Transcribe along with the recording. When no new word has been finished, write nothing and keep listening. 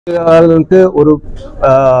ஒரு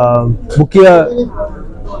முக்கிய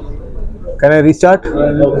Can I restart?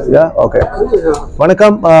 Yeah, okay.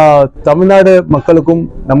 வணக்கம் தமிழ்நாடு மக்களுக்கும்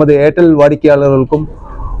நமது ஏர்டெல் வாடிக்கையாளர்களுக்கும்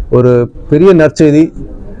ஒரு பெரிய நற்செய்தி.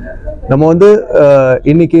 நம்ம வந்து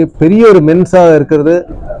இன்னைக்கு பெரிய ஒரு மென்ஸாக இருக்கிறது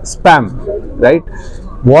ஸ்பேம், ரைட்?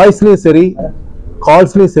 வாய்ஸ்லையும் சரி,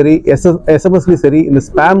 கால்ஸ்லையும் சரி, எஸ்எம்எஸ்லையும் சரி, இந்த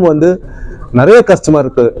ஸ்பேம் வந்து நிறைய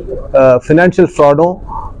கஸ்டமருக்கு ஃபினான்ஷியல் ஃப்ராடும்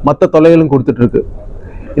மற்ற தொல்லைகளும் கொடுத்துட்டு இருக்கு.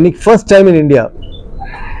 இன்னைக்கு first time in India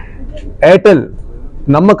Airtel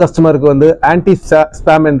நம்ம கஸ்டமருக்கு வந்து ஆன்டி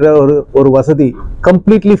ஸ்பேம் என்ற ஒரு வசதி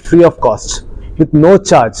completely free of cost with no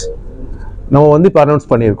charge நம்ம வந்து இப்போ அனௌன்ஸ்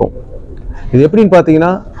பண்ணியிருக்கோம். இது எப்படின்னு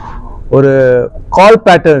பார்த்தீங்கன்னா, ஒரு கால்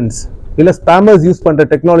பேட்டர்ன்ஸ் இல்லை ஸ்பேமர்ஸ் யூஸ் பண்ணுற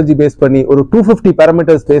டெக்னாலஜி பேஸ் பண்ணி ஒரு 250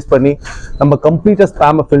 பேராமீட்டர்ஸ் பேஸ் பண்ணி நம்ம கம்ப்ளீட்டாக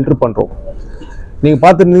ஸ்பேமை ஃபில்டர் பண்ணுறோம். நீங்கள்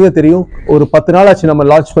பார்த்துருந்தீங்க தெரியும், ஒரு 10 நாள் ஆச்சு நம்ம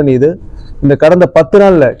லான்ச் பண்ணி. இந்த கடந்த 10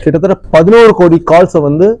 நாளில் கிட்டத்தட்ட 11 கோடி கால்ஸை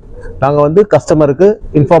வந்து நாங்கள் வந்து கஸ்டமருக்கு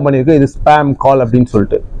இன்ஃபார்ம் பண்ணியிருக்கோம், இது ஸ்பேம் கால் அப்படின்னு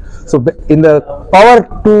சொல்லிட்டு. ஸோ இந்த power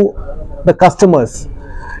to the customers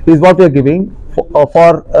is what we are giving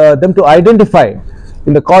for them to identify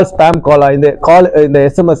இந்த கால் ஸ்பேம் காலா, இந்த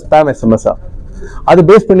எஸ்எம்எஸ் ஸ்பேம் எஸ்எம்எஸ்ஸா, அது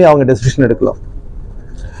பேஸ் பண்ணி அவங்க டெசிஷன் எடுக்கலாம்.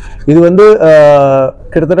 இது வந்து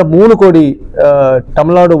கிட்டத்தட்ட 3 கோடி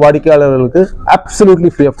தமிழ்நாடு வாடிக்கையாளர்களுக்கு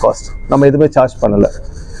அப்சல்யூட்லி ஃப்ரீ ஆஃப் காஸ்ட். நம்ம எதுவுமே சார்ஜ் பண்ணலை.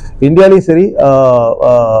 இந்தியாலையும் சரி,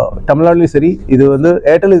 தமிழ்நாடுலையும் சரி, இது வந்து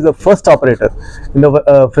Airtel is the first operator இந்த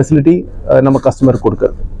ஃபெசிலிட்டி நம்ம கஸ்டமருக்கு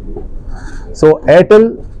கொடுக்குறது. So Airtel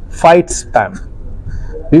fights spam.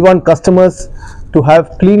 We want customers to have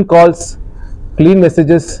clean calls, clean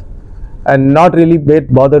messages and not really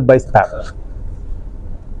get bothered by spam.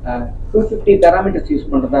 250 parameters use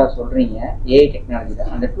பண்றதா சொல்றீங்க ஏஐ டெக்னாலஜில.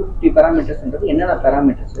 அந்த 250 பேராமீட்டர்ஸ்ன்றது என்னென்ன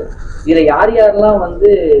பேராமீட்டர்ஸ்? இதுல யாரெல்லாம் வந்து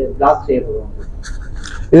பிளாக் செய்யப்படுவாங்க?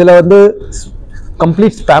 இதுல வந்து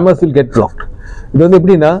complete spammers will get blocked. இது வந்து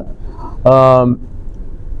எப்படின்னா,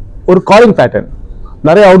 ஒரு காலிங் பேட்டர்ன்,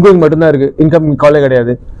 நிறைய அவுட் கோயிங் மட்டும்தான் இருக்கு, இன்கமிங் காலே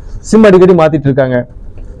கிடையாது. சிம் அடிக்கடி மாத்திட்டு இருக்காங்க,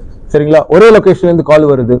 சரிங்களா? ஒரே லொகேஷன்ல இருந்து கால்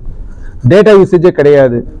வருது, டேட்டா யூசேஜே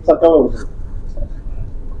கிடையாது,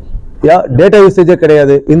 டேட்டா யூசேஜே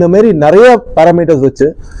கிடையாது. இந்த மாதிரி நிறைய பேராமீட்டர்ஸ் வச்சு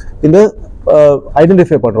இந்த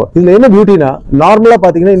ஐடென்டிஃபை பண்றோம். இதுல என்ன பியூட்டினா, நார்மலா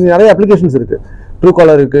பாத்தீங்கன்னா இன்னும் நிறைய அப்ளிகேஷன்ஸ் இருக்கு, ட்ரூ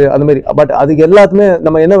காலர் இருக்கு, அந்த மாதிரி. பட் அதுக்கு எல்லாத்துமே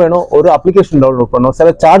நம்ம என்ன வேணும், ஒரு அப்ளிகேஷன் டவுன்லோட் பண்ணணும், சில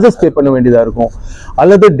சார்ஜஸ் பே பண்ண வேண்டியதா இருக்கும்,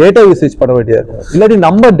 அல்லது டேட்டா யூசேஜ் பண்ண வேண்டியதா இருக்கும், இல்லாட்டி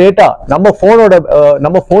நம்ம டேட்டா நம்ம போனோட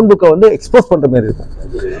நம்ம போன் புக்கை வந்து எக்ஸ்போஸ் பண்ற மாதிரி இருக்கும்.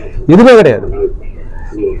 இதுவே கிடையாது.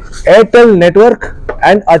 Airtel network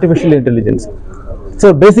and artificial intelligence. So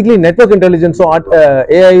basically network இன்டெலிஜென்ஸும்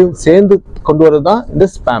ஏஐயும் சேர்ந்து கொண்டு வரது தான் இந்த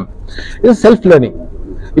ஸ்பேம். இது செல்ஃப் லேர்னிங்.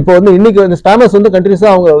 இப்போ வந்து இன்னைக்கு இந்த ஸ்பேமர்ஸ் வந்து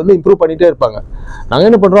கண்டினியூஸாக அவங்க வந்து இம்ப்ரூவ் பண்ணிட்டே இருப்பாங்க. நாங்கள்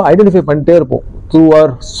என்ன பண்ணுறோம், ஐடென்டிஃபை பண்ணிட்டே இருப்போம் through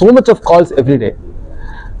are so much of calls every day.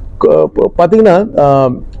 பார்த்தீங்கன்னா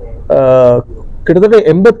கிட்டத்தட்ட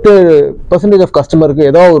 87% ஆஃப் கஸ்டமருக்கு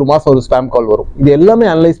ஏதாவது ஒரு மாதம் ஒரு ஸ்பேம் கால் வரும். இது எல்லாமே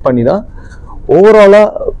அனலைஸ் பண்ணி தான்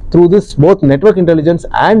ஓவராலாக through this both network intelligence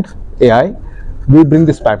and AI we bring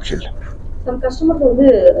the spam shield. Some கஸ்டமருக்கு வந்து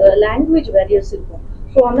லாங்குவேஜ் வேரியர்ஸ் இருக்கும்.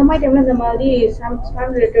 ஸோ அந்த மாதிரி டைம்ல இந்த மாதிரி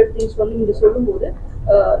ஸ்பேம் ரிலேட்டட் திங்ஸ் வந்து நீங்க சொல்லும்போது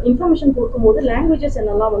இன்ஃபர்மேஷன் கொடுக்கும்போது லாங்குவேஜஸ்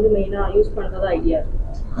என்னெல்லாம் வந்து மெயினா யூஸ் பண்றதா ஐடியா இருக்கு?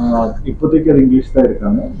 இப்போதைக்கு அது இங்கிலீஷ் தான்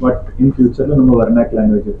இருக்காங்க. பட் இன் ஃபியூச்சர்ல நம்ம வர்னாக்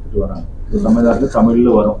லாங்குவேஜ் எடுத்துட்டு வராங்க. தமிழ்நாட்டுல தமிழ்ல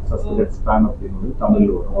வரும், சஸ்பெக்டட் ஸ்பேம் அப்படின்னு தமிழ்ல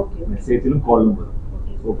வரும், மெசேஜிலும் காலும் வரும்.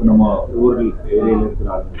 ஸோ இப்போ நம்ம ரூரல் ஏரியால இருக்கிற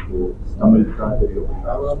ஆளுங்களுக்கு தமிழ் தான் தெரியும்,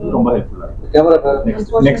 ரொம்ப ஹெல்ப்ஃபுல்லா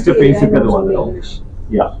இருக்கும். நெக்ஸ்ட் ஃபேஸுக்கு அது வந்துடும்.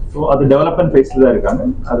 ஸோ அது டெவலப்மெண்ட் ஃபேஸ்ல தான் இருக்காங்க.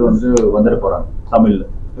 அது வந்து வந்துட போறாங்க தமிழ்ல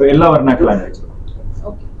எல்லா வர்னாக் லாங்குவேஜ்.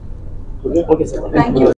 Okay sir, thank you.